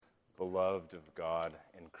beloved of God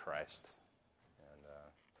in Christ. And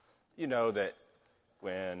you know that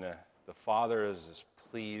when the Father is as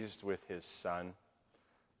pleased with his Son,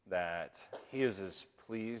 that he is as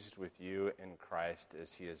pleased with you in Christ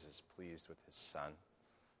as he is as pleased with his Son.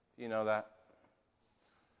 Do you know that?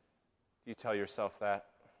 Do you tell yourself that?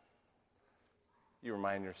 Do you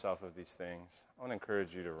remind yourself of these things? I want to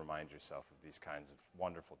encourage you to remind yourself of these kinds of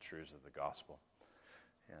wonderful truths of the gospel.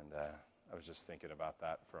 And I was just thinking about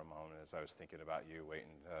that for a moment as I was thinking about you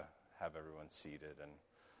waiting to have everyone seated. And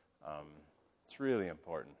it's really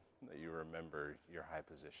important that you remember your high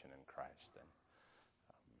position in Christ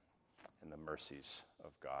and the mercies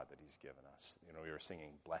of God that he's given us. You know, we were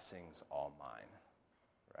singing, "Blessings all mine,"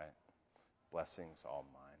 right? Blessings all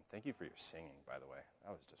mine. Thank you for your singing, by the way.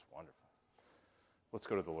 That was just wonderful. Let's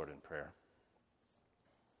go to the Lord in prayer.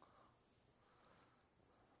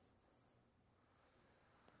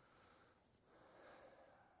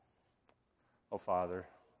 Oh, Father,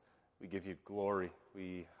 we give you glory.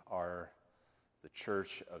 We are the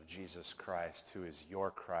church of Jesus Christ, who is your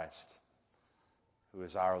Christ, who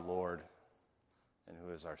is our Lord, and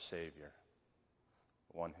who is our Savior,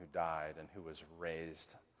 the one who died and who was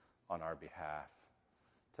raised on our behalf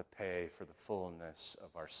to pay for the fullness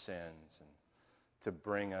of our sins and to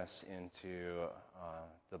bring us into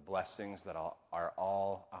the blessings that are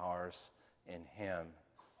all ours in him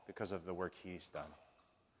because of the work he's done.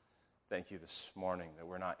 Thank you this morning that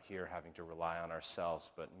we're not here having to rely on ourselves,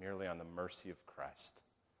 but merely on the mercy of Christ.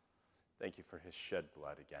 Thank you for his shed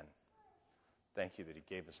blood again. Thank you that he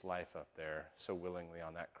gave his life up there so willingly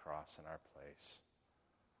on that cross in our place.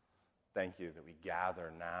 Thank you that we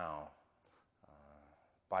gather now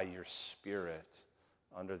by your Spirit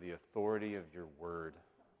under the authority of your word,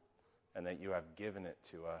 and that you have given it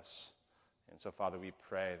to us. And so, Father, we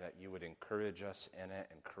pray that you would encourage us in it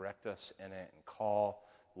and correct us in it and call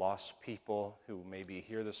lost people who may be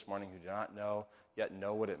here this morning who do not know, yet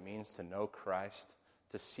know what it means to know Christ,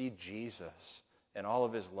 to see Jesus and all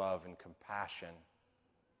of his love and compassion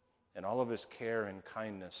and all of his care and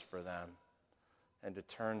kindness for them, and to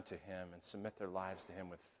turn to him and submit their lives to him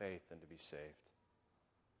with faith and to be saved.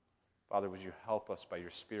 Father, would you help us by your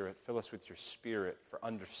Spirit? Fill us with your Spirit for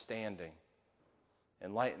understanding.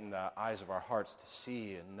 Enlighten the eyes of our hearts to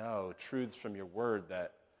see and know truths from your word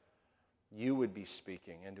that you would be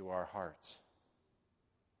speaking into our hearts.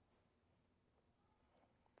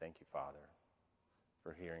 Thank you, Father,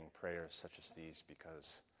 for hearing prayers such as these,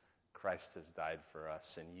 because Christ has died for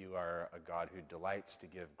us, and you are a God who delights to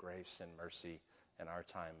give grace and mercy in our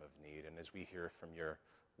time of need. And as we hear from your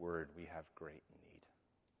word, we have great need.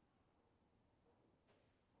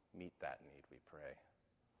 Meet that need, we pray.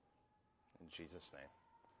 In Jesus'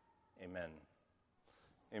 name, amen.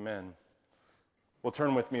 Amen. Well,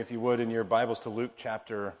 turn with me, if you would, in your Bibles to Luke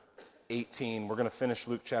chapter 18. We're going to finish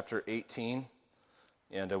Luke chapter 18,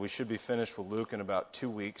 and we should be finished with Luke in about 2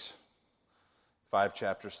 weeks. 5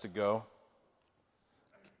 chapters to go.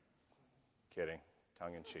 Kidding.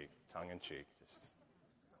 Tongue in cheek. Just...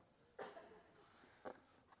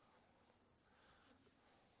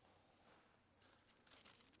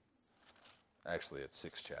 Actually, it's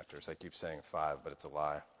 6 chapters. I keep saying 5, but it's a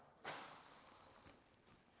lie.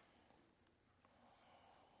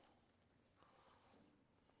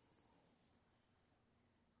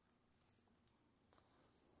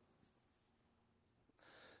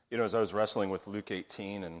 You know, as I was wrestling with Luke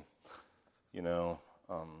 18, and,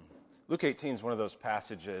 Luke 18 is one of those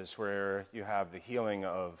passages where you have the healing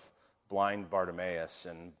of blind Bartimaeus,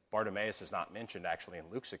 and Bartimaeus is not mentioned actually in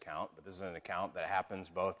Luke's account, but this is an account that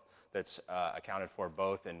happens that's accounted for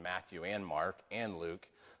both in Matthew and Mark and Luke,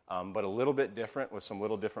 but a little bit different with some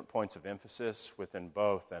little different points of emphasis within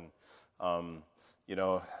both. And,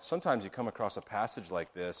 sometimes you come across a passage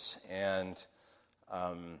like this, and,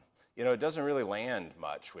 it doesn't really land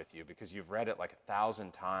much with you because you've read it like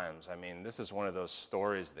 1,000 times. I mean, this is one of those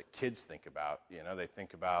stories that kids think about. They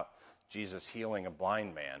think about Jesus healing a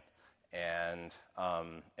blind man, and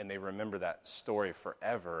they remember that story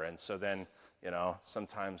forever. And so then,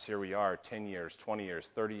 sometimes here we are 10 years, 20 years,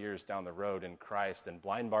 30 years down the road in Christ, and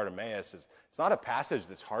blind Bartimaeus it's not a passage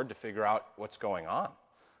that's hard to figure out what's going on.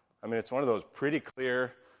 I mean, it's one of those pretty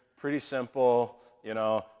clear, pretty simple,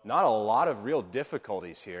 not a lot of real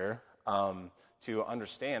difficulties here to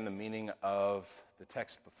understand the meaning of the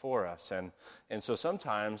text before us. And so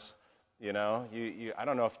sometimes, I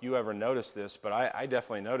don't know if you ever noticed this, but I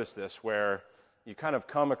definitely noticed this, where you kind of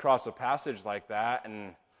come across a passage like that,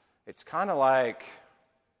 and it's kind of like,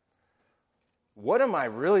 what am I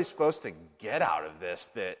really supposed to get out of this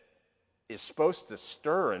that is supposed to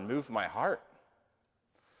stir and move my heart?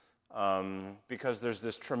 because there's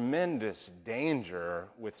this tremendous danger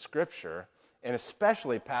with Scripture, and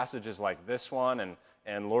especially passages like this one,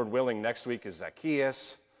 and Lord willing, next week is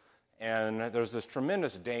Zacchaeus, and there's this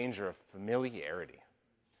tremendous danger of familiarity.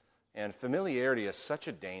 And familiarity is such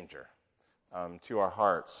a danger to our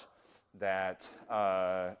hearts that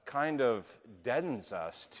kind of deadens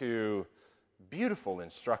us to beautiful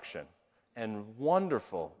instruction and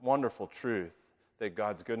wonderful, wonderful truth that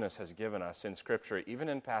God's goodness has given us in Scripture, even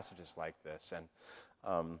in passages like this.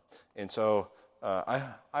 And so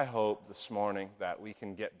I hope this morning that we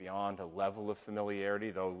can get beyond a level of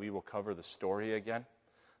familiarity, though we will cover the story again,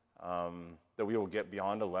 that we will get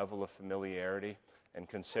beyond a level of familiarity and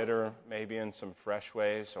consider maybe in some fresh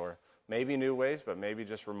ways or maybe new ways, but maybe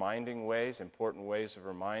just reminding ways, important ways of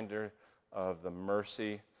reminder of the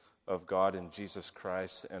mercy of God in Jesus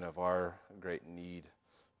Christ and of our great need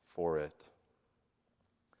for it.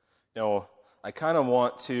 You know, I kind of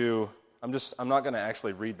want to, I'm not going to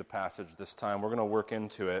actually read the passage this time. We're going to work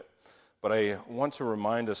into it. But I want to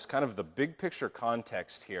remind us kind of the big picture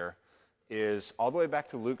context here is all the way back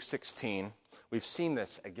to Luke 16. We've seen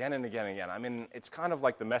this again and again and again. I mean, it's kind of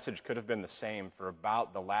like the message could have been the same for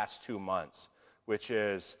about the last 2 months, which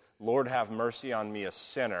is, Lord, have mercy on me, a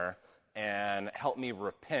sinner, and help me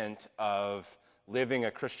repent of living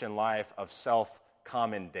a Christian life of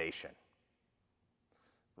self-commendation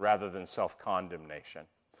rather than self-condemnation.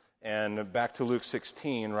 And back to Luke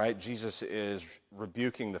 16, right, Jesus is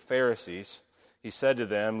rebuking the Pharisees. He said to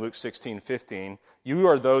them, Luke 16:15, "You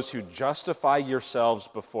are those who justify yourselves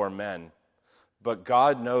before men, but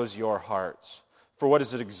God knows your hearts. For what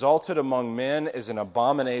is exalted among men is an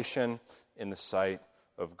abomination in the sight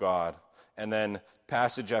of God." And then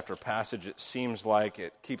passage after passage, it seems like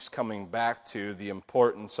it keeps coming back to the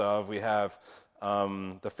importance of, we have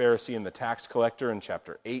the Pharisee and the tax collector in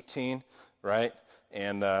chapter 18, right?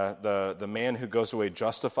 And the man who goes away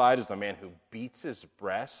justified is the man who beats his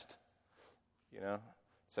breast. You know, it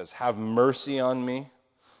says, "Have mercy on me.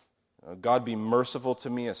 God be merciful to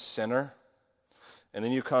me, a sinner." And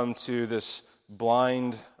then you come to this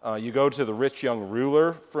blind, you go to the rich young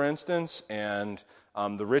ruler, for instance, and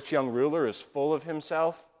the rich young ruler is full of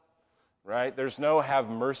himself, right? There's no "have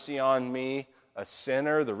mercy on me, a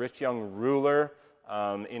sinner." The rich young ruler,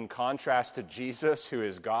 in contrast to Jesus, who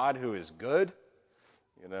is God, who is good,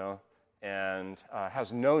 you know, and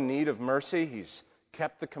has no need of mercy. He's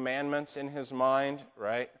kept the commandments in his mind,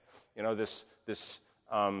 right? You know, this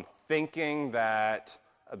thinking that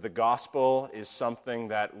the gospel is something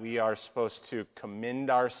that we are supposed to commend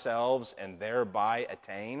ourselves and thereby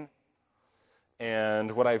attain.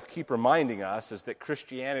 And what I keep reminding us is that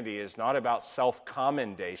Christianity is not about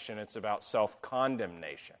self-commendation, it's about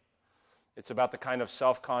self-condemnation. It's about the kind of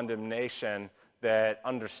self-condemnation that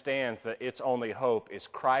understands that its only hope is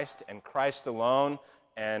Christ and Christ alone,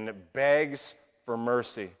 and begs for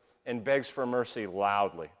mercy, and begs for mercy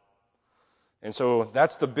loudly. And so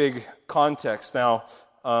that's the big context. Now,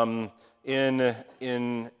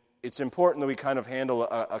 it's important that we kind of handle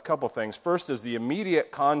a couple things. First is the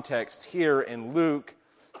immediate context here in Luke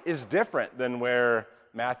is different than where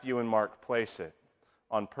Matthew and Mark place it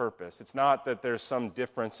on purpose. It's not that there's some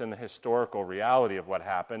difference in the historical reality of what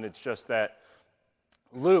happened. It's just that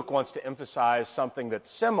Luke wants to emphasize something that's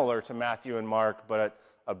similar to Matthew and Mark, but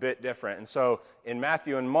a bit different. And so in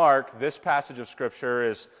Matthew and Mark, this passage of Scripture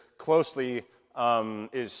is closely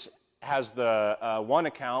has the one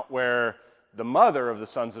account where the mother of the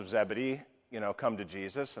sons of Zebedee, come to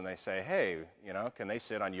Jesus and they say, "Hey, can they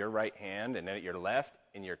sit on your right hand and at your left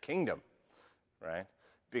in your kingdom?" Right?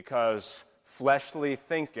 Because fleshly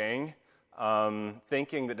thinking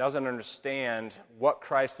that doesn't understand what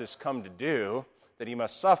Christ has come to do, that he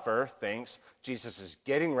must suffer, thinks Jesus is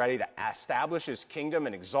getting ready to establish his kingdom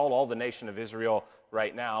and exalt all the nation of Israel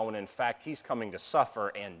right now, when in fact he's coming to suffer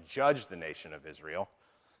and judge the nation of Israel.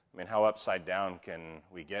 I mean, how upside down can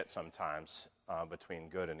we get sometimes between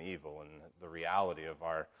good and evil and the reality of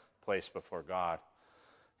our place before God?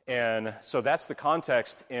 And so that's the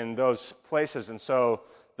context in those places. And so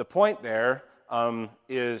the point there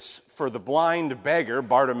is for the blind beggar,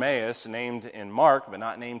 Bartimaeus, named in Mark, but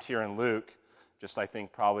not named here in Luke. Just I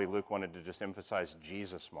think probably Luke wanted to just emphasize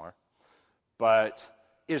Jesus more. But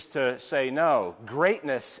is to say, no,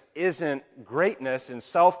 greatness isn't greatness, and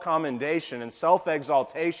self-commendation and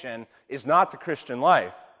self-exaltation is not the Christian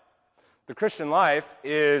life. The Christian life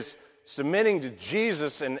is submitting to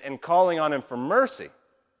Jesus and calling on him for mercy.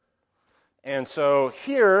 And so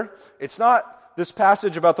here, it's not, this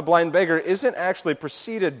passage about the blind beggar isn't actually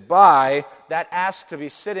preceded by that ask to be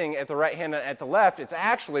sitting at the right hand and at the left. It's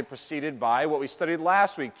actually preceded by what we studied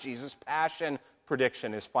last week, Jesus' passion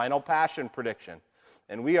prediction, his final passion prediction.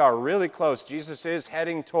 And we are really close. Jesus is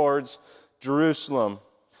heading towards Jerusalem.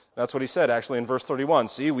 That's what he said actually in verse 31.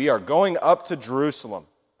 See, we are going up to Jerusalem.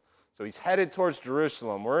 So he's headed towards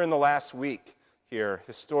Jerusalem. We're in the last week here,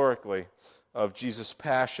 historically, of Jesus'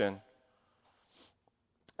 passion.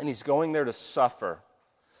 And he's going there to suffer.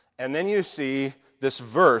 And then you see this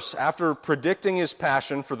verse, after predicting his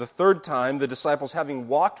passion for the third time, the disciples having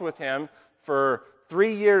walked with him for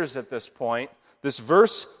 3 years at this point, this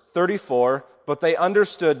verse 34, but they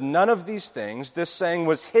understood none of these things. This saying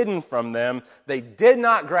was hidden from them. They did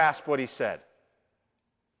not grasp what he said.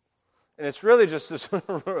 And it's really just this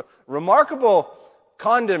remarkable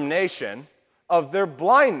condemnation of their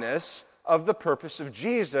blindness of the purpose of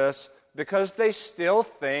Jesus, because they still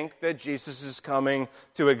think that Jesus is coming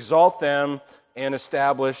to exalt them and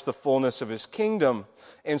establish the fullness of his kingdom.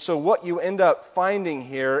 And so what you end up finding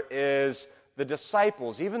here is the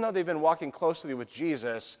disciples, even though they've been walking closely with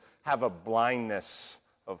Jesus, have a blindness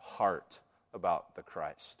of heart about the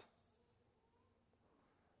Christ.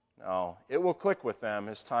 Now, it will click with them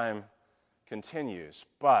as time continues,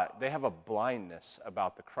 but they have a blindness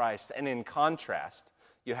about the Christ. And in contrast,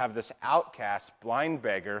 you have this outcast, blind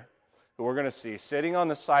beggar, who we're going to see sitting on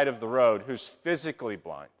the side of the road, who's physically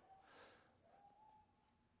blind.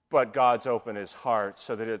 But God's opened his heart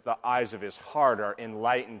so that the eyes of his heart are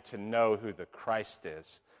enlightened to know who the Christ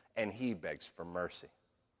is, and he begs for mercy.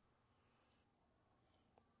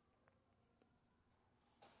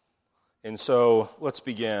 And so let's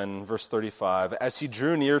begin, verse 35. As he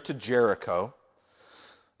drew near to Jericho,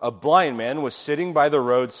 a blind man was sitting by the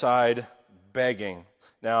roadside begging.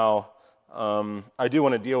 Now, I do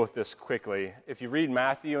want to deal with this quickly. If you read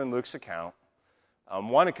Matthew and Luke's account,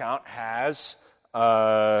 one account has,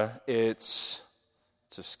 it's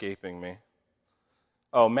escaping me.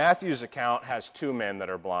 Oh, Matthew's account has 2 men that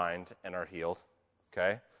are blind and are healed,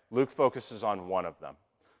 okay? Luke focuses on one of them.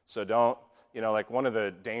 So don't, like one of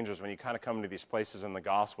the dangers when you kind of come into these places in the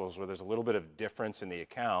Gospels where there's a little bit of difference in the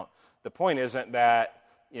account, the point isn't that,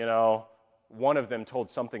 one of them told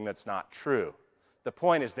something that's not true. The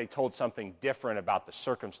point is they told something different about the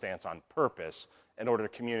circumstance on purpose in order to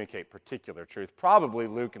communicate particular truth. Probably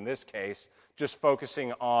Luke, in this case, just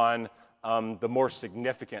focusing on the more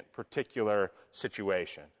significant particular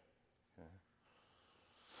situation.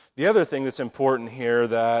 The other thing that's important here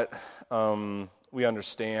that we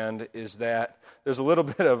understand is that there's a little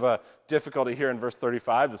bit of a difficulty here in verse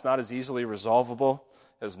 35 that's not as easily resolvable.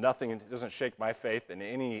 Has nothing, it doesn't shake my faith in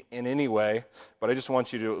any way, but I just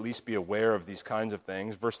want you to at least be aware of these kinds of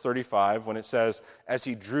things. Verse 35, when it says, as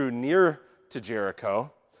he drew near to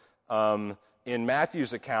Jericho, in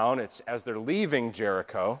Matthew's account, it's as they're leaving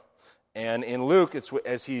Jericho, and in Luke, it's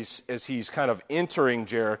as he's kind of entering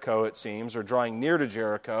Jericho, it seems, or drawing near to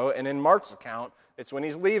Jericho, and in Mark's account, it's when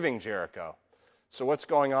he's leaving Jericho. So what's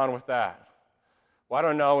going on with that? Well, I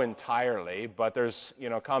don't know entirely, but there's,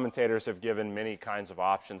 commentators have given many kinds of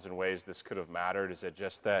options and ways this could have mattered. Is it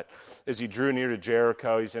just that as he drew near to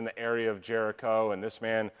Jericho, he's in the area of Jericho, and this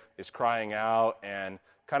man is crying out, and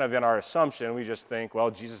kind of in our assumption, we just think, well,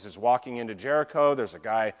 Jesus is walking into Jericho, there's a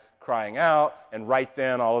guy crying out, and right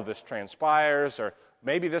then all of this transpires, or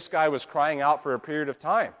maybe this guy was crying out for a period of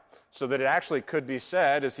time, so that it actually could be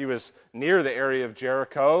said as he was near the area of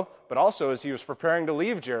Jericho, but also as he was preparing to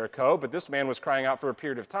leave Jericho, but this man was crying out for a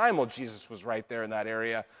period of time while Jesus was right there in that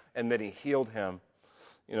area, and then he healed him.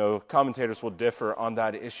 Commentators will differ on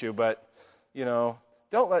that issue, but,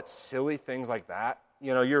 don't let silly things like that.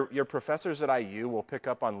 Your professors at IU will pick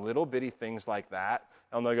up on little bitty things like that,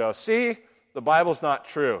 and they'll go, see, the Bible's not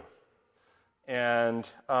true. And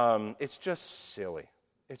it's just silly.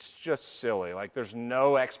 It's just silly. Like, there's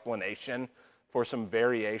no explanation for some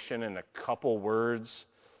variation in a couple words.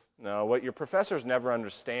 No, what your professors never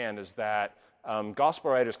understand is that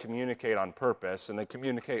gospel writers communicate on purpose, and they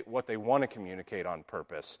communicate what they want to communicate on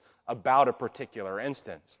purpose about a particular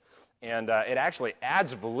instance. And it actually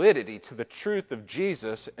adds validity to the truth of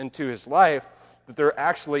Jesus and to his life that there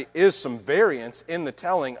actually is some variance in the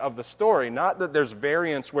telling of the story. Not that there's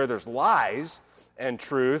variance where there's lies and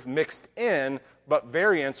truth mixed in, but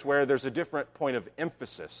variance where there's a different point of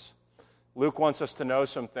emphasis. Luke wants us to know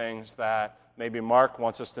some things that maybe Mark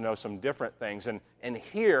wants us to know some different things. And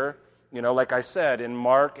here, like I said, in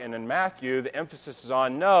Mark and in Matthew, the emphasis is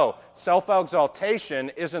on no, self-exaltation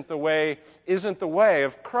isn't the way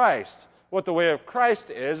of Christ. What the way of Christ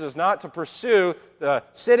is not to pursue the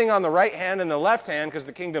sitting on the right hand and the left hand because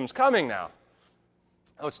the kingdom's coming now.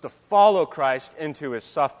 It's to follow Christ into his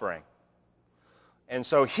suffering. And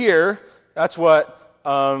so here, that's what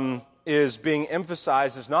is being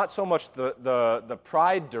emphasized is not so much the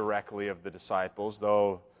pride directly of the disciples,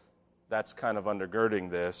 though that's kind of undergirding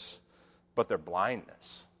this, but their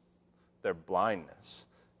blindness. Their blindness.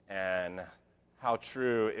 And how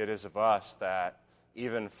true it is of us that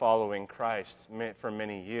even following Christ for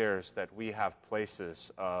many years, that we have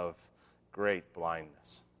places of great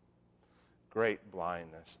blindness. Great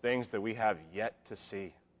blindness. Things that we have yet to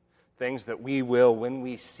see. Things that we will, when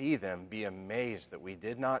we see them, be amazed that we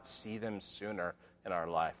did not see them sooner in our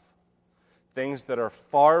life. Things that are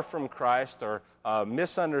far from Christ, or a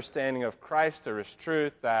misunderstanding of Christ or His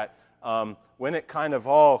truth, that when it kind of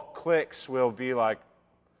all clicks, we'll be like,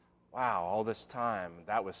 wow, all this time,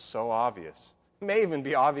 that was so obvious. It may even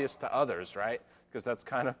be obvious to others, right? Because it's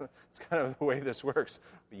kind of the way this works.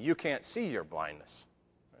 You can't see your blindness.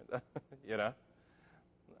 You know?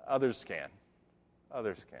 Others can.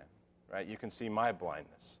 Others can. Right? You can see my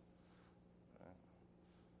blindness.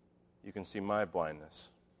 You can see my blindness.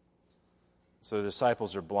 So the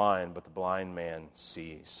disciples are blind, but the blind man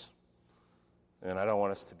sees. And I don't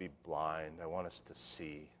want us to be blind. I want us to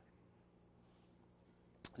see.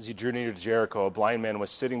 As he drew near to Jericho, a blind man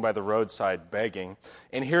was sitting by the roadside begging,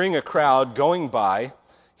 and hearing a crowd going by,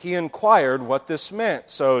 he inquired what this meant.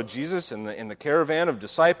 So Jesus, in the caravan of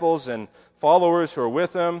disciples and followers who are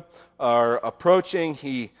with him, are approaching.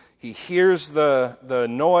 He hears the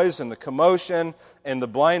noise and the commotion, and the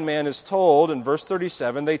blind man is told, in verse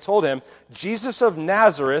 37, they told him, Jesus of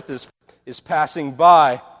Nazareth is passing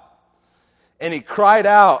by. And he cried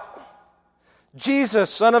out, Jesus,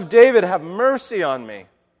 Son of David, have mercy on me.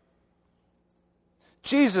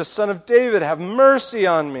 Jesus, Son of David, have mercy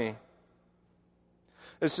on me.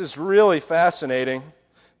 This is really fascinating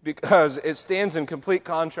because it stands in complete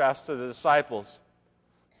contrast to the disciples.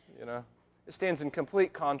 You know, it stands in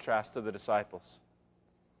complete contrast to the disciples.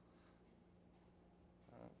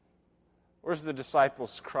 Where's the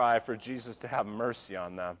disciples' cry for Jesus to have mercy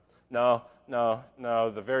on them? No.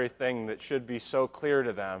 The very thing that should be so clear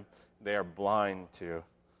to them, they are blind to.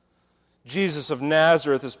 Jesus of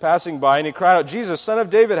Nazareth is passing by, and he cried out, Jesus, Son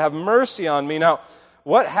of David, have mercy on me. Now,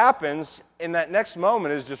 what happens in that next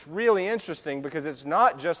moment is just really interesting because it's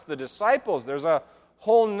not just the disciples. There's a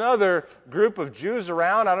whole nother group of Jews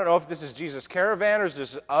around. I don't know if this is Jesus' caravan or is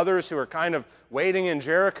this others who are kind of waiting in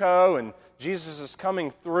Jericho and Jesus is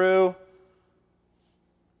coming through.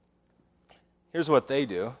 Here's what they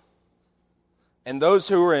do. And those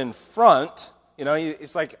who are in front, you know,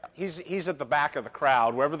 it's like he's at the back of the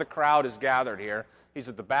crowd. Wherever the crowd is gathered here, he's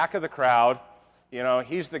at the back of the crowd. You know,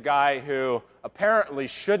 he's the guy who apparently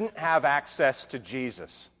shouldn't have access to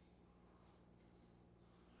Jesus.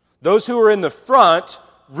 Those who were in the front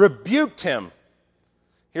rebuked him.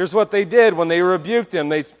 Here's what they did when they rebuked him.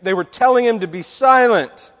 They were telling him to be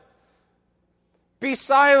silent. Be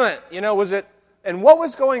silent. You know, was it... And what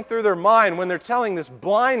was going through their mind when they're telling this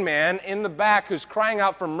blind man in the back who's crying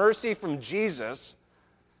out for mercy from Jesus,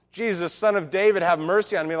 Jesus, Son of David, have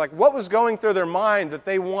mercy on me? Like, what was going through their mind that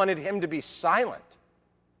they wanted him to be silent?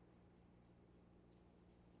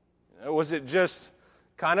 You know, was it just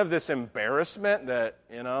kind of this embarrassment that,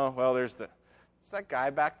 you know, well, there's that guy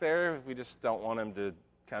back there. We just don't want him to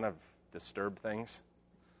kind of disturb things.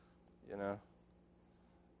 You know,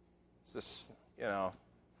 it's this, you know,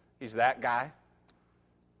 he's that guy.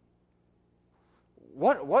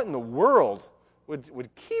 What in the world would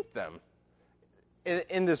keep them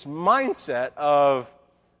in this mindset of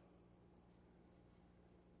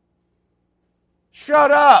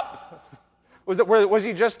shut up? Was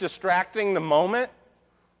he just distracting the moment?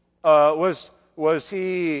 Was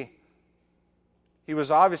he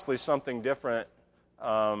was obviously something different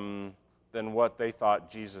than what they thought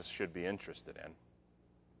Jesus should be interested in.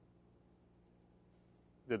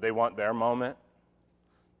 Did they want their moment?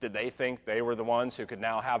 Did they think they were the ones who could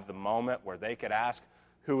now have the moment where they could ask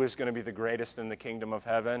who is going to be the greatest in the kingdom of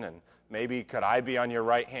heaven? And maybe could I be on your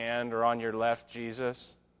right hand or on your left,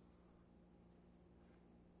 Jesus?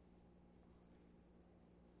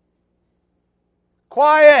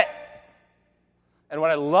 Quiet! And what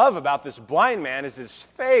I love about this blind man is his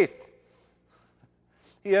faith.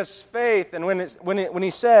 He has faith, and when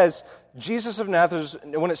he says Jesus of Nazareth,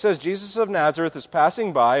 when it says Jesus of Nazareth is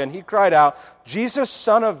passing by, and he cried out, Jesus,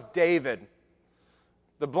 Son of David.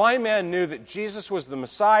 The blind man knew that Jesus was the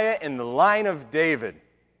Messiah in the line of David.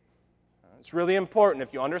 It's really important.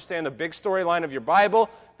 If you understand the big storyline of your Bible,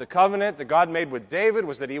 the covenant that God made with David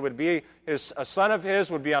was that he would be a son of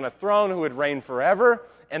his would be on a throne who would reign forever,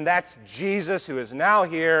 and that's Jesus who is now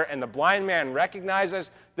here, and the blind man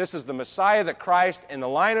recognizes this is the Messiah, the Christ, in the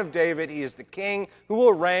line of David. He is the king who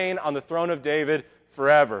will reign on the throne of David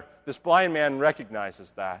forever. This blind man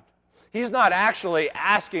recognizes that. He's not actually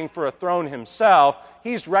asking for a throne himself.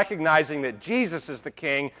 He's recognizing that Jesus is the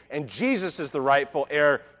king and Jesus is the rightful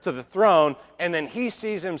heir to the throne. And then he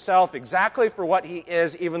sees himself exactly for what he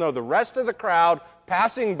is, even though the rest of the crowd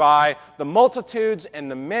passing by, the multitudes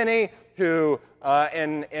and the many who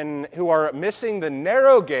are missing the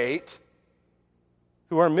narrow gate,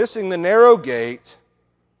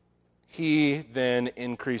 he then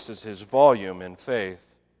increases his volume in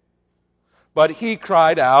faith. But he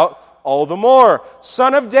cried out all the more,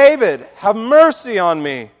 "Son of David, have mercy on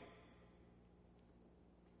me."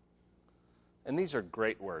 And these are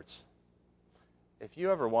great words. If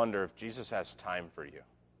you ever wonder if Jesus has time for you,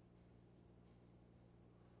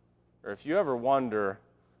 or if you ever wonder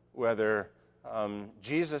whether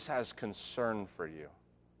Jesus has concern for you,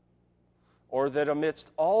 or that amidst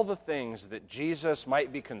all the things that Jesus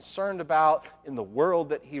might be concerned about in the world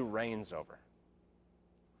that he reigns over,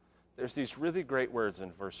 there's these really great words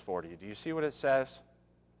in verse 40. Do you see what it says?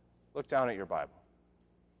 Look down at your Bible.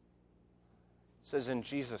 It says, "And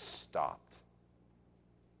Jesus stopped."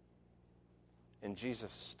 And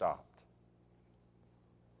Jesus stopped.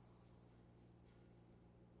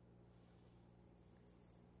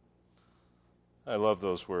 I love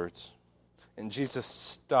those words. And Jesus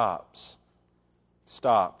stopped.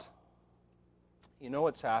 You know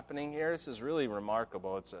what's happening here? This is really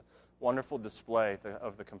remarkable. It's a wonderful display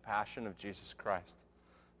of the compassion of Jesus Christ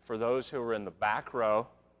for those who are in the back row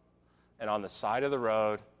and on the side of the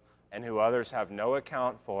road and who others have no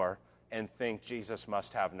account for and think Jesus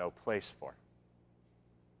must have no place for.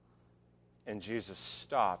 And Jesus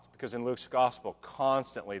stopped, because in Luke's gospel,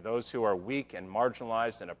 constantly those who are weak and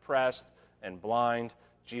marginalized and oppressed and blind,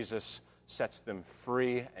 Jesus sets them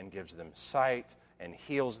free and gives them sight and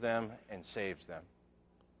heals them and saves them.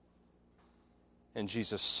 And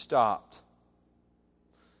Jesus stopped.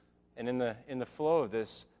 And in the flow of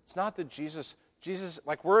this, it's not that Jesus,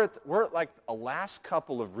 like we're at like a last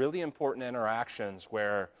couple of really important interactions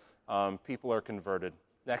where people are converted.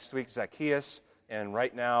 Next week, Zacchaeus, and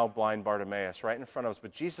right now, blind Bartimaeus, right in front of us.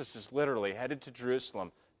 But Jesus is literally headed to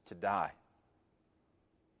Jerusalem to die.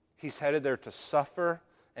 He's headed there to suffer,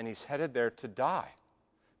 and he's headed there to die,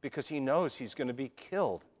 because he knows he's going to be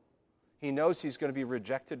killed. He knows he's going to be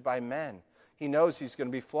rejected by men. He knows he's going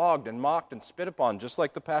to be flogged and mocked and spit upon, just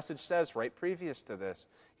like the passage says right previous to this.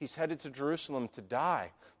 He's headed to Jerusalem to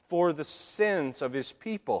die for the sins of his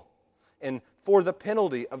people and for the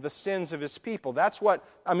penalty of the sins of his people. That's what,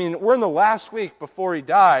 we're in the last week before he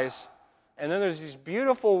dies, and then there's these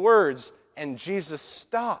beautiful words, "And Jesus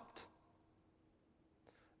stopped."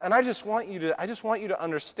 And I just want you to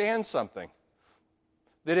understand something.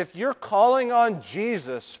 That if you're calling on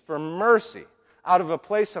Jesus for mercy out of a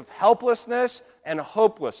place of helplessness and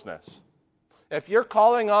hopelessness, if you're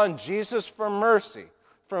calling on Jesus for mercy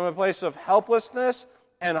from a place of helplessness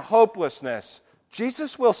and hopelessness,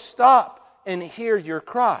 Jesus will stop and hear your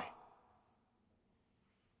cry.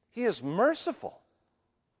 He is merciful.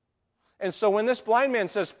 And so when this blind man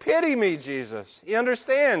says, "Pity me, Jesus," he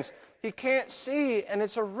understands he can't see, and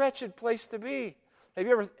it's a wretched place to be. Have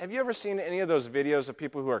you ever seen any of those videos of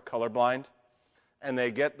people who are colorblind? And they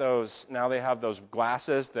get those, now they have those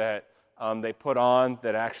glasses that they put on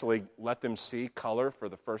that actually let them see color for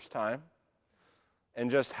the first time. And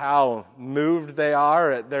just how moved they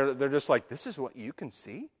are. They're just like, "This is what you can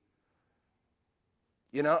see?"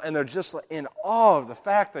 And they're just in awe of the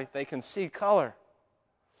fact that they can see color.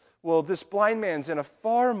 Well, this blind man's in a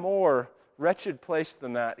far more wretched place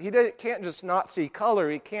than that. He can't just not see color,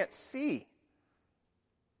 he can't see.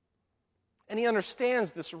 And he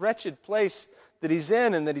understands this wretched place that he's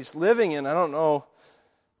in and that he's living in. I don't know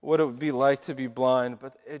what it would be like to be blind,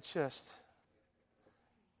 but it just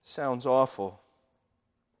sounds awful.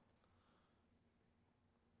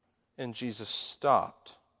 And Jesus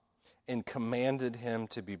stopped and commanded him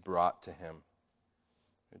to be brought to him.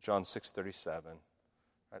 John 6:37,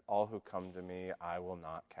 right? "All who come to me, I will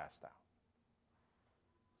not cast out."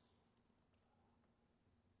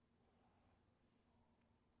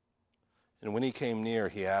 And when he came near,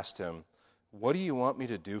 he asked him, "What do you want me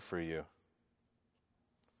to do for you?"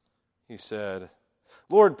 He said,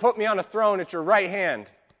 "Lord, put me on a throne at your right hand."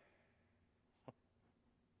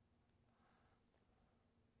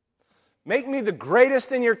 "Make me the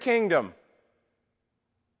greatest in your kingdom."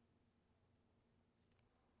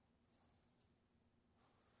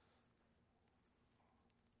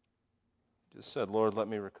 Just said, "Lord, let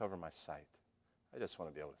me recover my sight. I just want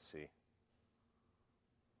to be able to see.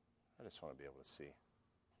 I just want to be able to see."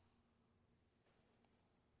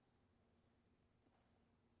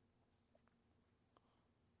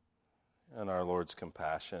 And our Lord's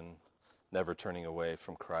compassion never turning away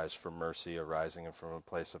from cries for mercy arising from a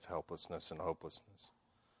place of helplessness and hopelessness.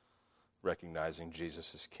 Recognizing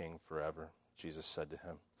Jesus is King forever, Jesus said to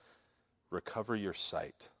him, "Recover your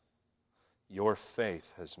sight. Your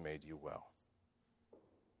faith has made you well."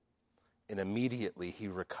 And immediately he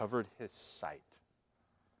recovered his sight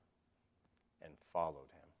and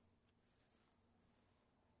followed him,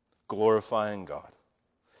 glorifying God.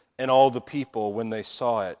 And all the people, when they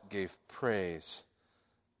saw it, gave praise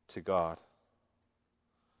to God.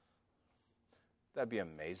 That'd be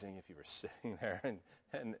amazing if you were sitting there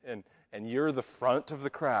and you're the front of the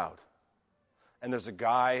crowd. And there's a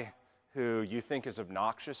guy who you think is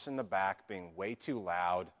obnoxious in the back, being way too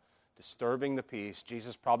loud, disturbing the peace.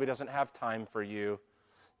 Jesus probably doesn't have time for you.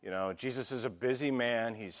 Jesus is a busy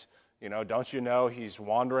man. He's, don't you know, he's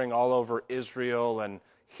wandering all over Israel and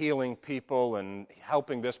healing people and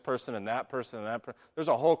helping this person and that person and that person. There's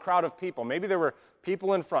a whole crowd of people. Maybe there were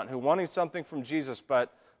people in front who wanted something from Jesus,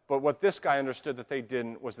 but what this guy understood that they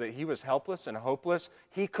didn't was that he was helpless and hopeless.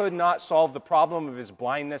 He could not solve the problem of his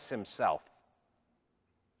blindness himself.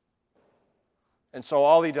 And so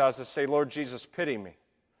all he does is say, "Lord Jesus, pity me."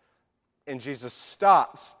 And Jesus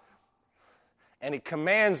stops, and he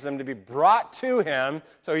commands them to be brought to him.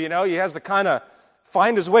 So, he has to kind of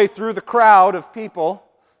find his way through the crowd of people,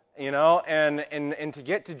 and to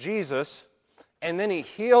get to Jesus. And then he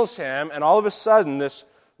heals him, and all of a sudden, this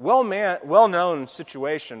well-known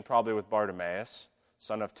situation, probably with Bartimaeus,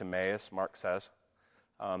 son of Timaeus, Mark says.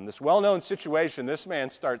 This well-known situation, this man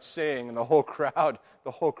starts seeing, and the whole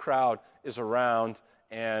crowd is around.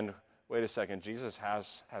 And wait a second, Jesus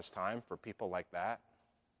has time for people like that?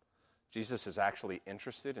 Jesus is actually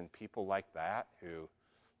interested in people like that who,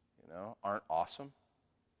 aren't awesome?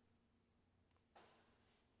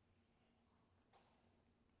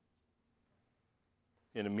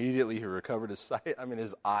 And immediately he recovered his sight.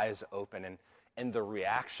 His eyes open, and the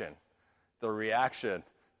reaction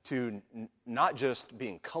to not just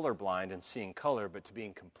being colorblind and seeing color, but to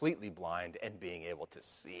being completely blind and being able to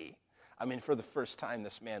see. For the first time,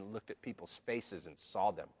 this man looked at people's faces and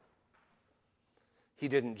saw them. He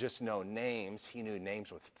didn't just know names, he knew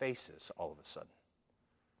names with faces all of a sudden.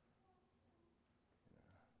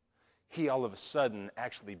 He all of a sudden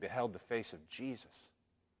actually beheld the face of Jesus,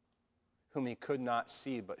 whom he could not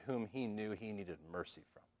see, but whom he knew he needed mercy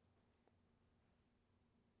from.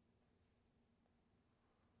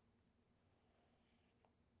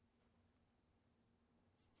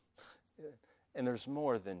 And there's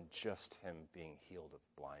more than just him being healed of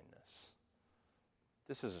blindness.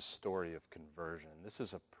 This is a story of conversion. This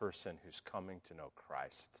is a person who's coming to know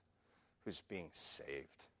Christ, who's being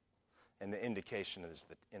saved. And the indication is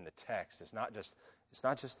that in the text it's not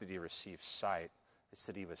just that he received sight, it's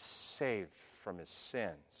that he was saved from his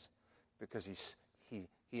sins, because he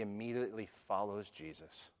immediately follows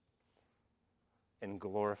Jesus and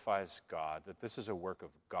glorifies God, that this is a work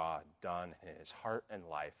of God done in his heart and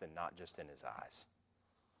life and not just in his eyes.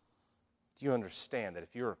 Do you understand that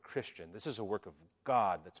if you're a Christian, this is a work of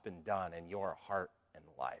God that's been done in your heart and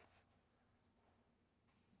life?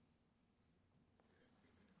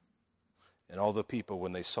 And all the people,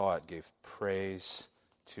 when they saw it, gave praise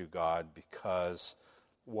to God, because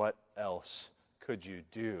what else could you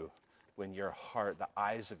do when your heart, the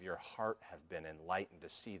eyes of your heart have been enlightened to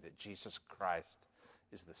see that Jesus Christ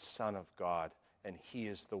is the Son of God, and he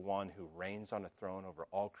is the one who reigns on a throne over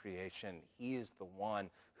all creation. He is the one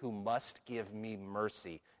who must give me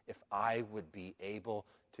mercy if I would be able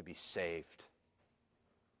to be saved.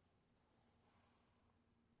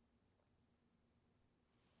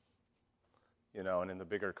 And in the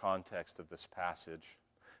bigger context of this passage,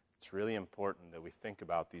 it's really important that we think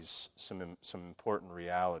about these some important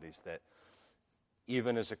realities, that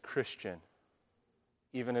even as a Christian,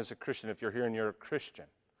 if you're here and you're a Christian,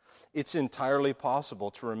 it's entirely possible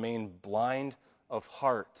to remain blind of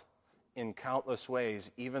heart in countless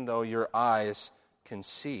ways, even though your eyes can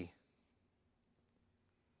see.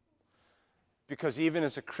 Because even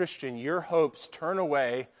as a Christian, your hopes turn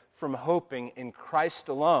away from hoping in Christ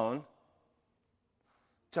alone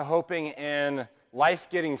to hoping in life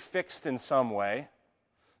getting fixed in some way,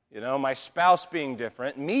 my spouse being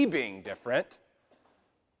different, me being different,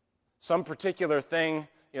 some particular thing,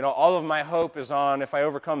 all of my hope is on if I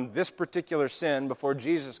overcome this particular sin before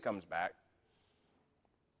Jesus comes back.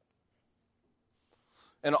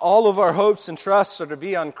 And all of our hopes and trusts are to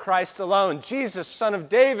be on Christ alone. Jesus, Son of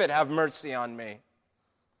David, have mercy on me.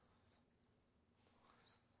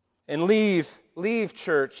 And leave,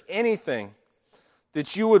 church, anything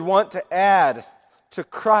that you would want to add to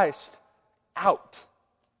Christ out.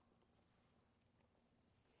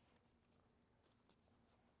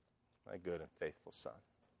 my good and faithful son.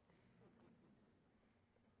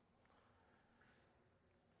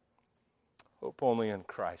 Hope only in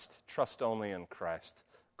Christ. Trust only in Christ.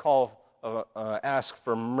 Ask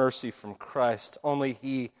for mercy from Christ. Only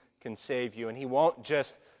He can save you. And He won't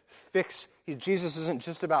just Jesus isn't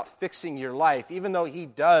just about fixing your life. Even though He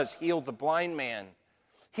does heal the blind man,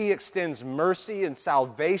 He extends mercy and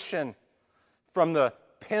salvation from the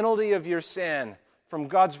penalty of your sin, from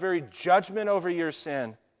God's very judgment over your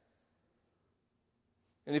sin.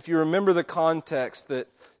 And if you remember the context, that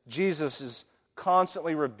Jesus is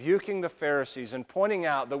constantly rebuking the Pharisees and pointing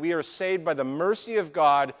out that we are saved by the mercy of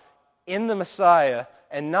God in the Messiah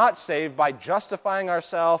and not saved by justifying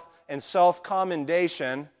ourselves and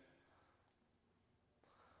self-commendation,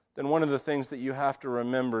 then one of the things that you have to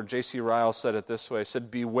remember, J.C. Ryle said it this way,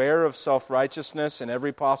 said, beware of self-righteousness in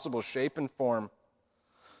every possible shape and form.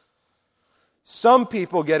 Some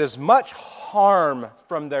people get as much harm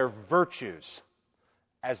from their virtues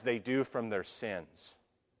as they do from their sins.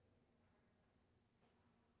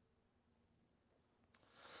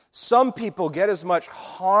 Some people get as much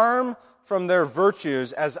harm from their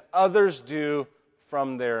virtues as others do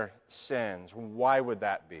from their sins. Why would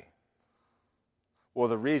that be? Well,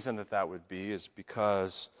 the reason that would be is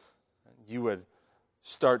because you would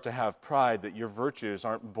start to have pride that your virtues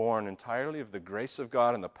aren't born entirely of the grace of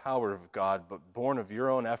God and the power of God, but born of your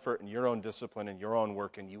own effort and your own discipline and your own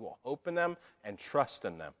work, and you will hope in them and trust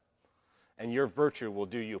in them. And your virtue will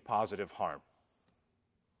do you positive harm.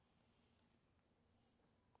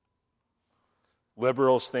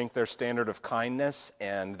 Liberals think their standard of kindness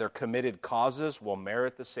and their committed causes will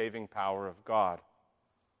merit the saving power of God.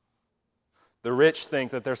 The rich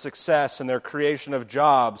think that their success and their creation of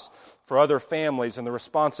jobs for other families and the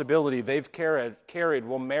responsibility they've carried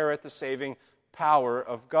will merit the saving power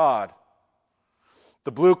of God.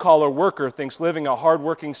 The blue-collar worker thinks living a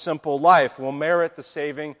hard-working, simple life will merit the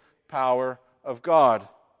saving power of God.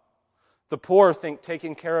 The poor think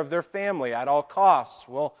taking care of their family at all costs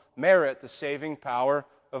will merit the saving power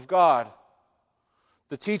of God.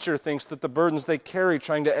 The teacher thinks that the burdens they carry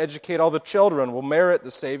trying to educate all the children will merit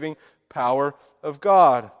the saving power of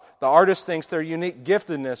God. The artist thinks their unique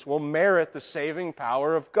giftedness will merit the saving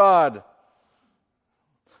power of God.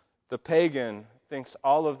 The pagan thinks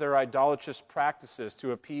all of their idolatrous practices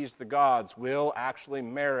to appease the gods will actually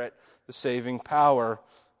merit the saving power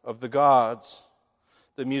of the gods.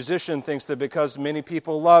 The musician thinks that because many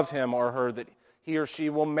people love him or her, that he or she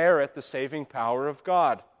will merit the saving power of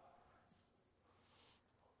God.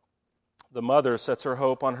 The mother sets her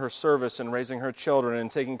hope on her service in raising her children and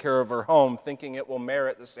taking care of her home, thinking it will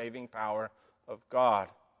merit the saving power of God.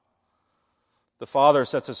 The father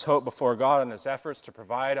sets his hope before God in his efforts to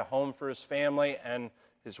provide a home for his family and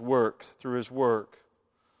his work, through his work.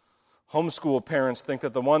 Homeschool parents think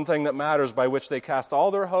that the one thing that matters by which they cast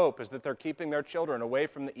all their hope is that they're keeping their children away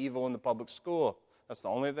from the evil in the public school. That's the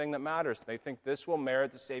only thing that matters. They think this will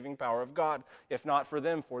merit the saving power of God, if not for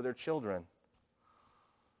them, for their children.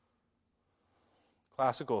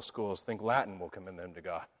 Classical schools think Latin will commend them to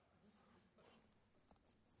God.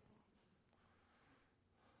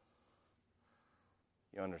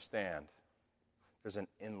 You understand? There's an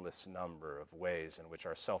endless number of ways in which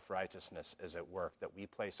our self-righteousness is at work, that we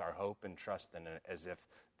place our hope and trust in it as if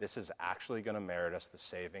this is actually going to merit us the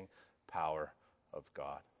saving power of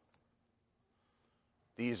God.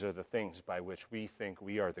 These are the things by which we think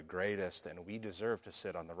we are the greatest and we deserve to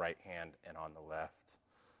sit on the right hand and on the left.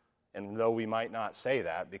 And though we might not say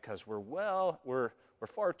that because we're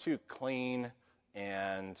far too clean,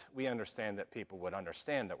 and we understand that people would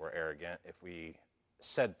understand that we're arrogant if we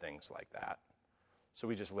said things like that. So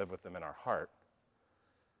we just live with them in our heart.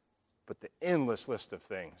 But the endless list of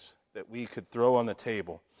things that we could throw on the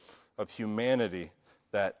table of humanity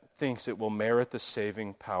that thinks it will merit the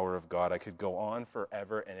saving power of God. I could go on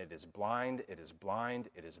forever, and it is blind, it is blind,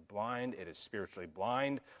 it is blind, it is spiritually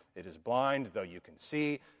blind, it is blind, though you can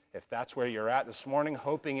see. If that's where you're at this morning,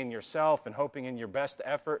 hoping in yourself and hoping in your best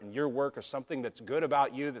effort and your work or something that's good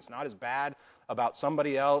about you, that's not as bad about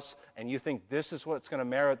somebody else, and you think this is what's going to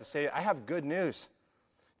merit the saving, I have good news.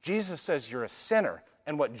 Jesus says you're a sinner,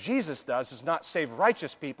 and what Jesus does is not save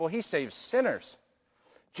righteous people, he saves sinners.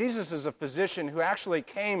 Jesus is a physician who actually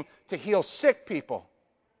came to heal sick people.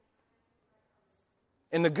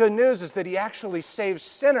 And the good news is that he actually saves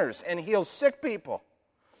sinners and heals sick people.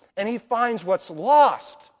 And he finds what's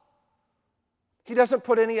lost. He doesn't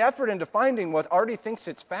put any effort into finding what already thinks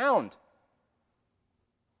it's found.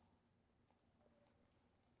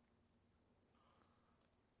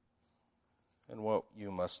 And what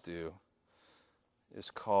you must do is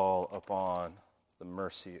call upon the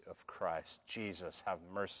mercy of Christ. Jesus, have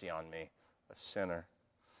mercy on me, a sinner.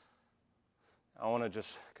 I want to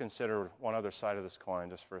just consider one other side of this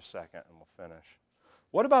coin just for a second, and we'll finish.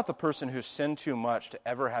 What about the person who's sinned too much to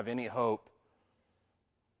ever have any hope,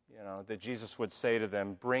 that Jesus would say to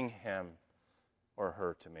them, bring him or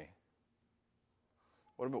her to me?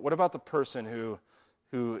 What about the person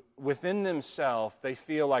who within themselves, they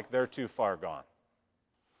feel like they're too far gone?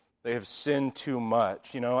 They have sinned too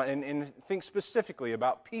much, and think specifically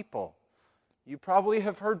about people. You probably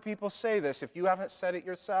have heard people say this if you haven't said it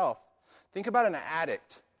yourself. Think about an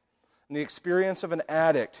addict and the experience of an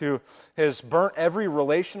addict who has burnt every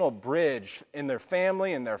relational bridge in their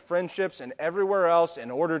family and their friendships and everywhere else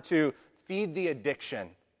in order to feed the addiction,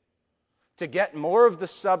 to get more of the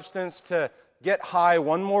substance, to get high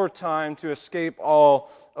one more time to escape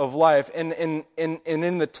all of life. And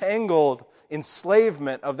in the tangled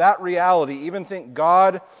enslavement of that reality, even think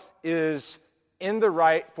God is in the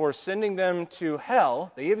right for sending them to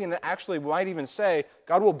hell. They even actually might even say,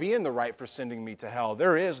 God will be in the right for sending me to hell.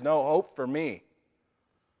 There is no hope for me.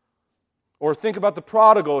 Or think about the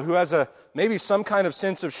prodigal who has maybe some kind of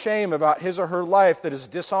sense of shame about his or her life that has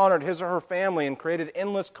dishonored his or her family and created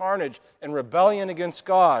endless carnage and rebellion against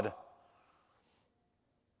God.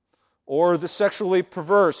 Or the sexually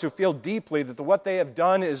perverse who feel deeply that what they have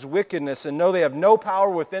done is wickedness and know they have no power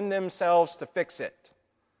within themselves to fix it.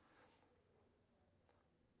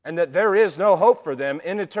 And that there is no hope for them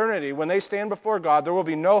in eternity. When they stand before God, there will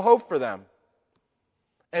be no hope for them.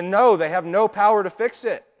 And no, they have no power to fix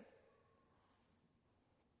it.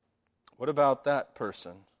 What about that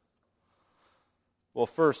person? Well,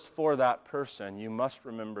 first, for that person, you must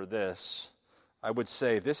remember this. I would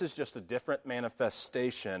say this is just a different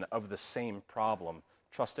manifestation of the same problem,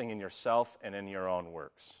 trusting in yourself and in your own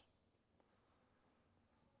works.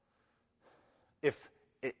 If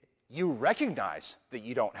you recognize that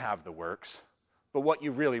you don't have the works, but what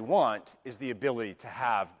you really want is the ability to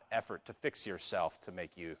have effort to fix yourself to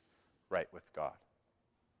make you right with God.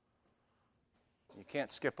 You can't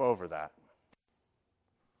skip over that.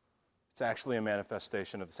 It's actually a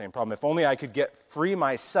manifestation of the same problem. If only I could get free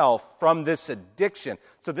myself from this addiction.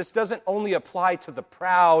 So this doesn't only apply to the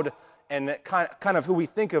proud and kind of who we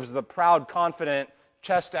think of as the proud, confident,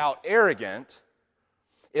 chest-out, arrogant.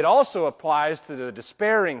 It also applies to the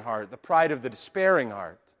despairing heart, the pride of the despairing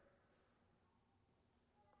heart.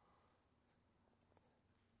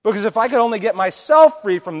 Because if I could only get myself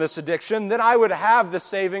free from this addiction, then I would have the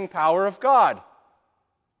saving power of God.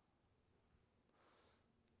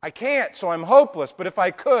 I can't, so I'm hopeless, but if I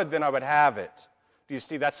could, then I would have it. Do you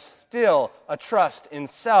see? That's still a trust in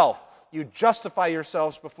self. You justify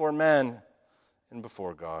yourselves before men and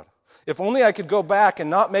before God. If only I could go back and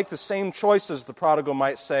not make the same choices, the prodigal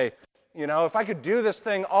might say. If I could do this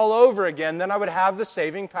thing all over again, then I would have the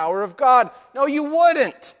saving power of God. No, you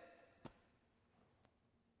wouldn't.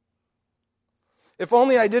 If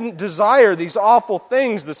only I didn't desire these awful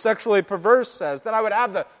things, the sexually perverse says, then I would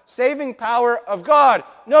have the saving power of God.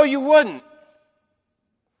 No, you wouldn't.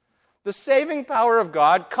 The saving power of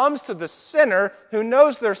God comes to the sinner who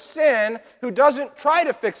knows their sin, who doesn't try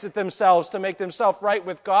to fix it themselves to make themselves right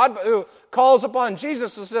with God, but who calls upon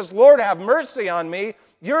Jesus and says, Lord, have mercy on me.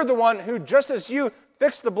 You're the one who, just as you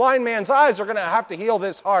fixed the blind man's eyes, are going to have to heal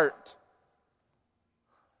this heart.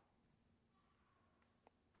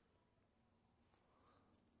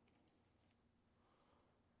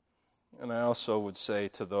 And I also would say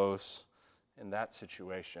to those in that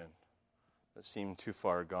situation that seem too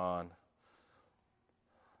far gone,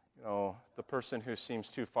 the person who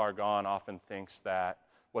seems too far gone often thinks that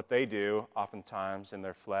what they do, oftentimes in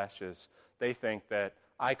their flesh, is they think that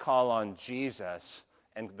I call on Jesus,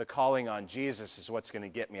 and the calling on Jesus is what's going to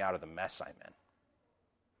get me out of the mess I'm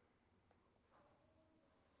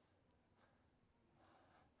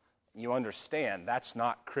in. You understand, that's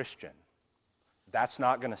not Christian. That's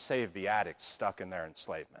not going to save the addict stuck in their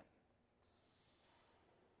enslavement.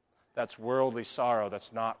 That's worldly sorrow.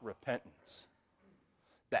 That's not repentance.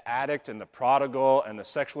 The addict and the prodigal and the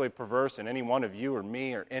sexually perverse and any one of you or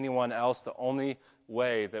me or anyone else, the only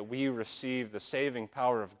way that we receive the saving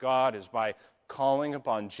power of God is by calling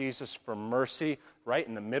upon Jesus for mercy right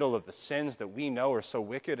in the middle of the sins that we know are so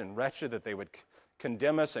wicked and wretched that they would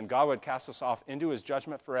condemn us and God would cast us off into his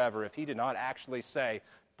judgment forever if he did not actually say,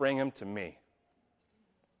 bring him to me.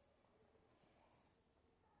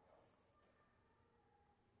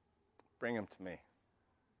 Bring him to me.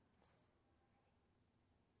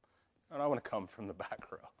 And I want to come from the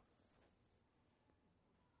back row.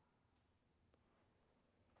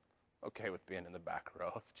 Okay with being in the back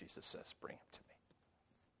row if Jesus says, bring him to me.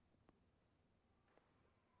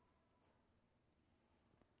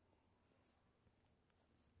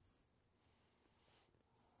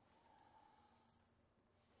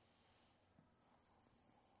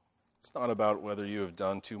 It's not about whether you have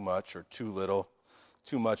done too much or too little,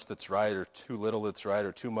 too much that's right or too little that's right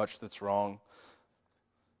or too much that's wrong.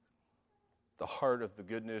 The heart of the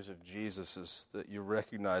good news of Jesus is that you're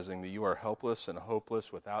recognizing that you are helpless and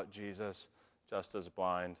hopeless without Jesus, just as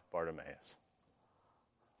blind Bartimaeus.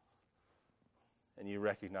 And you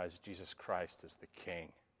recognize Jesus Christ as the King,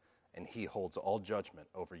 and he holds all judgment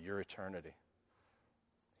over your eternity.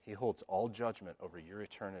 He holds all judgment over your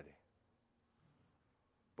eternity.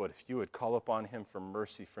 But if you would call upon him for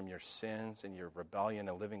mercy from your sins and your rebellion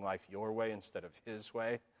and living life your way instead of his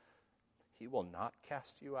way, he will not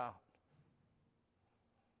cast you out.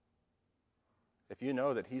 If you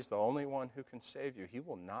know that he's the only one who can save you, he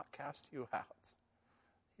will not cast you out.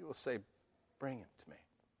 He will say, bring him to me.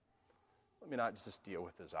 Let me not just deal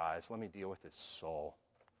with his eyes. Let me deal with his soul.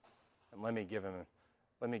 And let me give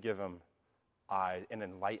him an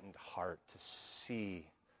enlightened heart to see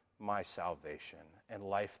my salvation and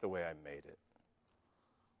life the way I made it.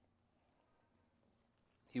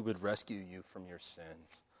 He would rescue you from your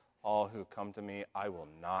sins. All who come to me, I will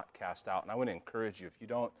not cast out. And I want to encourage you, if you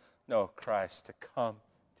don't know Christ, to come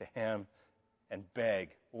to him and beg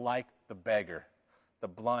like the beggar, the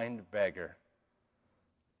blind beggar.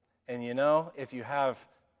 And you know, if you have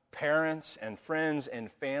parents and friends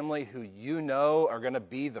and family who you know are going to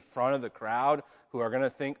be the front of the crowd, who are going to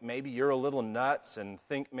think maybe you're a little nuts and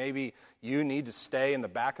think maybe you need to stay in the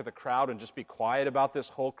back of the crowd and just be quiet about this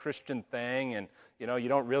whole Christian thing, and you know, you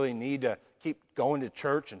don't really need to keep going to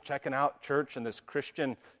church and checking out church and this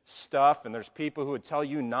Christian stuff, and there's people who would tell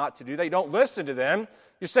you not to do that. You don't listen to them.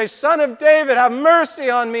 You say, Son of David, have mercy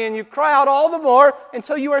on me, and you cry out all the more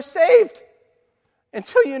until you are saved,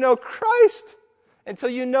 until you know Christ, until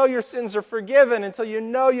you know your sins are forgiven, until you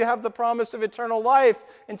know you have the promise of eternal life,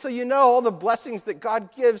 until you know all the blessings that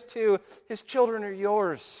God gives to his children are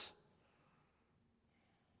yours.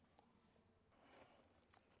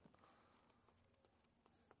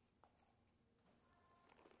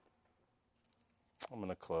 I'm going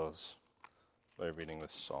to close by reading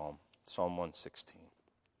this psalm, Psalm 116.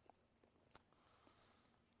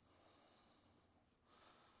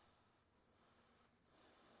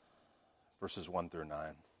 Verses 1 through 9.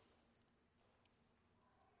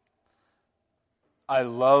 I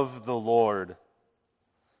love the Lord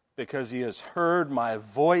because he has heard my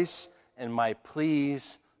voice and my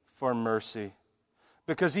pleas for mercy.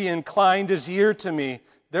 Because he inclined his ear to me,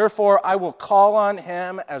 therefore I will call on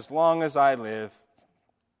him as long as I live.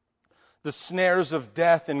 The snares of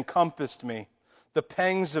death encompassed me. The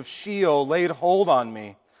pangs of Sheol laid hold on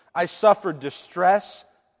me. I suffered distress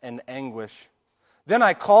and anguish. Then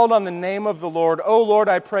I called on the name of the Lord. O Lord,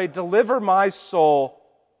 I pray, deliver my soul.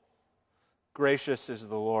 Gracious is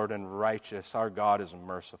the Lord and righteous. Our God is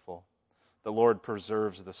merciful. The Lord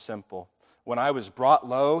preserves the simple. When I was brought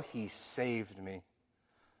low, he saved me.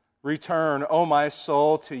 Return, O my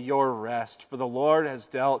soul, to your rest, for the Lord has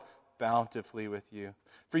dealt bountifully with you.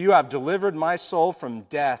 For you have delivered my soul from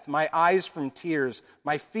death, my eyes from tears,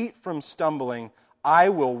 my feet from stumbling. I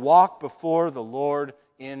will walk before the Lord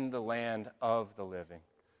in the land of the living,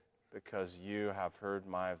 because you have heard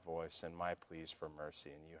my voice and my pleas for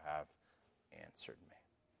mercy, and you have answered me.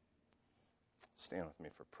 Stand with me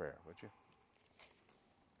for prayer, would you?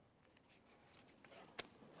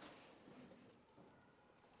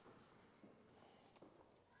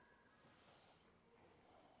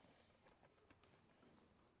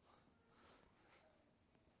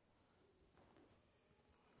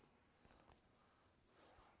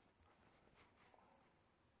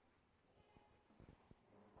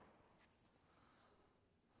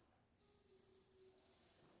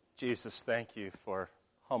 Jesus, thank you for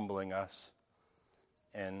humbling us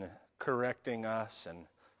and correcting us and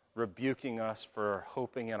rebuking us for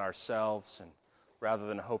hoping in ourselves and rather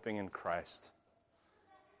than hoping in Christ.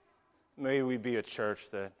 May we be a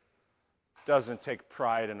church that doesn't take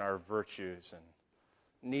pride in our virtues and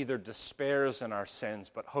neither despairs in our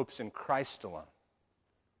sins but hopes in Christ alone.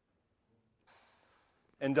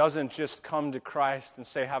 And doesn't just come to Christ and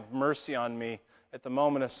say, have mercy on me at the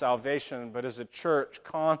moment of salvation, but as a church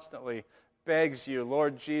constantly begs you,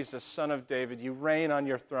 Lord Jesus, Son of David, you reign on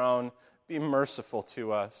your throne, be merciful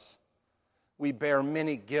to us. We bear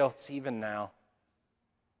many guilts even now.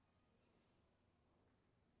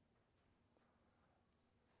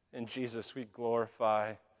 And Jesus, we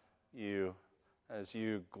glorify you as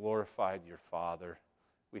you glorified your Father.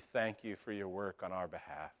 We thank you for your work on our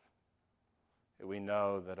behalf. We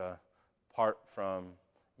know that apart from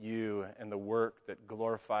you and the work that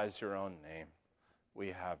glorifies your own name, we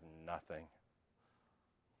have nothing.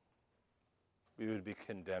 We would be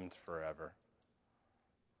condemned forever.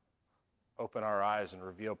 Open our eyes and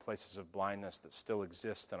reveal places of blindness that still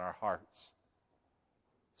exist in our hearts.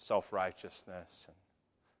 Self-righteousness and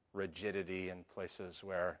rigidity in places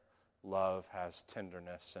where love has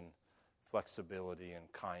tenderness and flexibility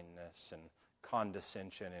and kindness and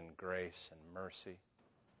condescension and grace and mercy.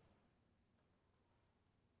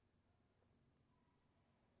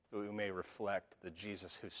 That we may reflect the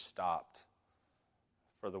Jesus who stopped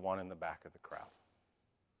for the one in the back of the crowd.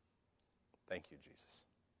 Thank you, Jesus.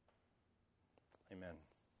 Amen.